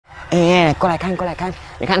哎，过来看，过来看，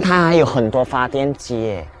你看它还有很多发电机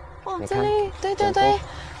耶。哦，这里，对对对，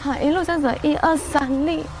好，一路这样子，1、2、3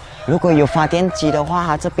粒。如果有发电机的话，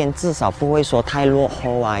它这边至少不会说太落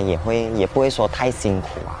后啊，也不会说太辛苦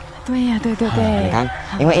啊。对呀，对对对。你看，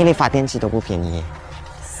因为一粒发电机都不便宜。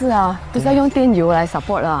是啊，不是要用电油来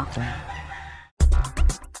support 了。对。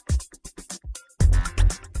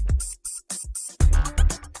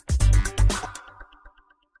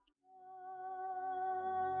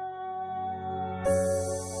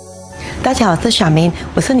大家好，我是Charmaine，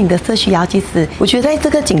我是你的社区药剂师。我觉得在这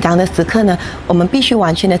个紧张的时刻呢，我们必须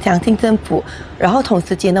完全的相信政府，然后同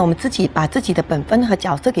时间呢，我们自己把自己的本分和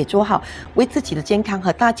角色给做好，为自己的健康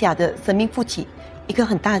和大家的生命负起一个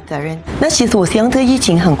很大的责任。那其实我希望这疫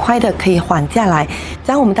情很快的可以缓下来，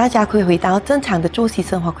这样我们大家可以回到正常的作息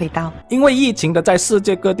生活轨道。因为疫情的在世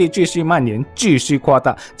界各地继续蔓延，继续扩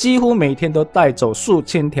大，几乎每天都带走数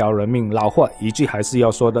千条人命。老话一句还是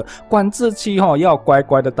要说的，管制期要乖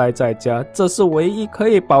乖的待在家，这是唯一可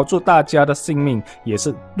以保住大家的性命，也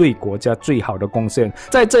是对国家最好的贡献。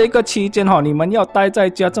在这一个期间你们要待在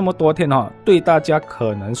家这么多天对大家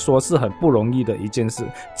可能说是很不容易的一件事，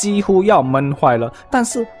几乎要闷坏了。但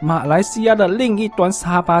是马来西亚的另一端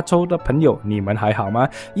沙巴州的朋友，你们还好吗？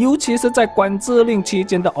尤其是在管制令期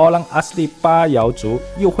间的Asli巴瑶族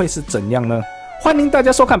又会是怎样呢？欢迎大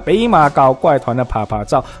家收看北马搞怪团的爬爬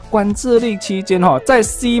照。管制令期间在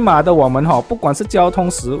西马的我们不管是交通、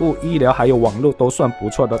食物、医疗还有网络都算不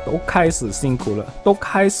错的，都开始辛苦了，都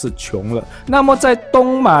开始穷了。那么在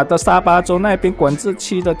东马的沙巴州那边管制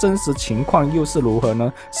期的真实情况又是如何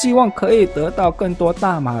呢？希望可以得到更多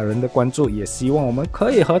大马人的关注，也希望我们可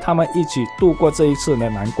以和他们一起度过这一次的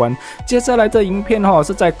难关。接下来的影片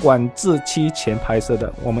是在管制期前拍摄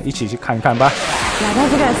的，我们一起去看看吧。来到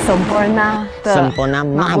这个Semporna的Semporna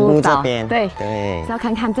马布这边，对，是要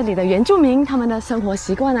看看这里的原住民他们的生活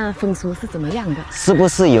习惯啊、风俗是怎么样的，是不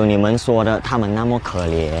是有你们说的他们那么可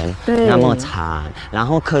怜，那么惨，然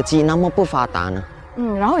后科技那么不发达呢？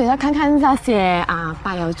然后也要看看那些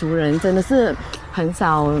巴瑶族人真的是很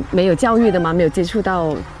少没有教育的嘛，没有接触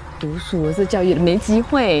到读书是教育的，没机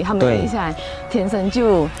会，他们一下来天生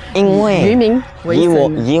就因为渔民为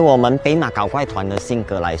生。以我们北马搞怪团的性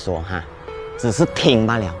格来说只是听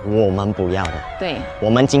罢了，我们不要的。对，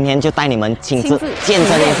我们今天就带你们亲自见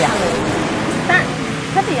证一下。但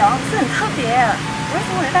这里是很特别，为什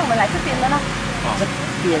么会带我们来这边的呢？这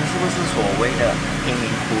边是不是所谓的贫民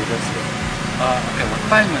窟这些？OK， 我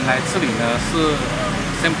带你们来这里呢是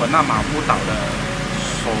Semporna马布岛的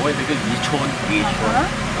所谓的一个渔村。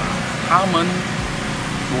他们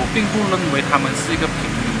我并不认为他们是一个贫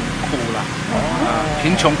民窟啦，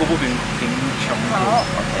贫穷窟不贫穷窟。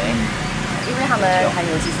OK。因为他们还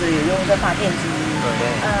有其实有用这发电机，对，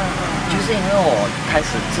就是因为我开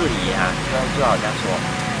始质疑就好像说，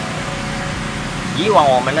以往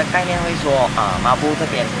我们的概念会说马布这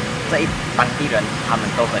边当地人他们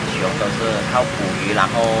都很穷，都是靠捕鱼然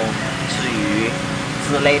后吃鱼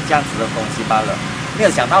之类这样子的东西罢了。没有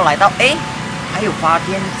想到来到还有发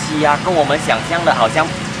电机跟我们想象的好像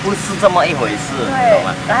不是这么一回事，对，懂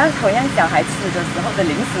吗？然后同样小孩吃的时候的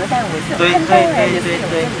零食这样我是看到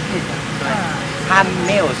对。他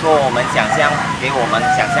没有说我们想象给我们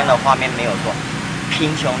想象的画面，没有说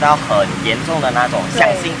贫穷到很严重的那种，相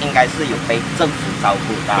信应该是有被政府照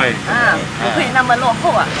顾到，对不会那么落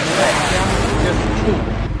后对，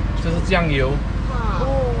这是酱油，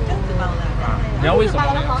这样子包的你要为什么？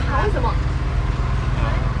为什么？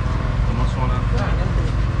怎么说呢？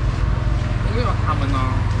因为他们呢，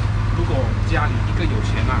如果家里一个有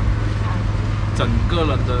钱整个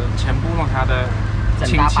人的全部让他的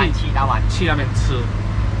亲戚去那边吃，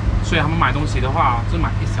所以他们买东西的话，就买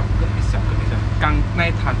一小个。刚那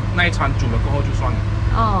一餐煮了过后就算了。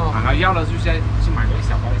然后要了就买个一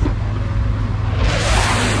小包。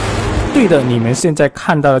对的，你们现在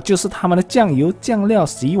看到的就是他们的酱油、酱料、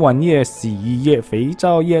洗碗液、洗衣液、肥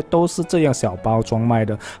皂液，都是这样小包装卖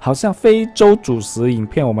的，好像非洲主食影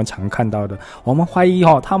片我们常看到的。我们怀疑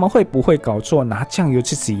他们会不会搞错，拿酱油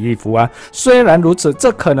去洗衣服虽然如此，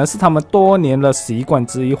这可能是他们多年的习惯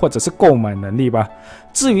之一，或者是购买能力吧。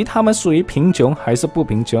至于他们属于贫穷还是不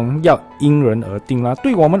贫穷，要因人而定啦。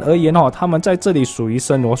对我们而言他们在这里属于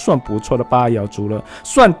生活算不错的巴瑶族了，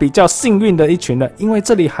算比较幸运的一群了，因为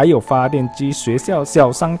这里还有发发电机、学校、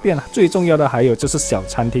小商店，最重要的还有就是小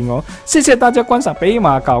餐厅哦。谢谢大家观赏北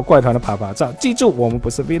马搞怪团的爬爬照，记住我们不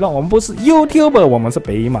是 Vlog， 我们不是 YouTuber， 我们是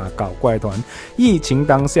北马搞怪团。疫情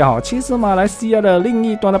当下其实马来西亚的另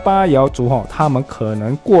一端的巴瑶族他们可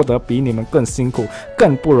能过得比你们更辛苦、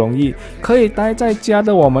更不容易。可以待在家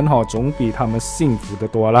的我们总比他们幸福的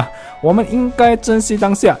多了。我们应该珍惜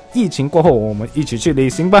当下，疫情过后我们一起去旅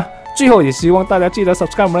行吧。最后也希望大家记得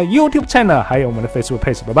subscribe 我们的 YouTube channel， 还有我们的 Facebook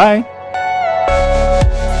page。拜拜。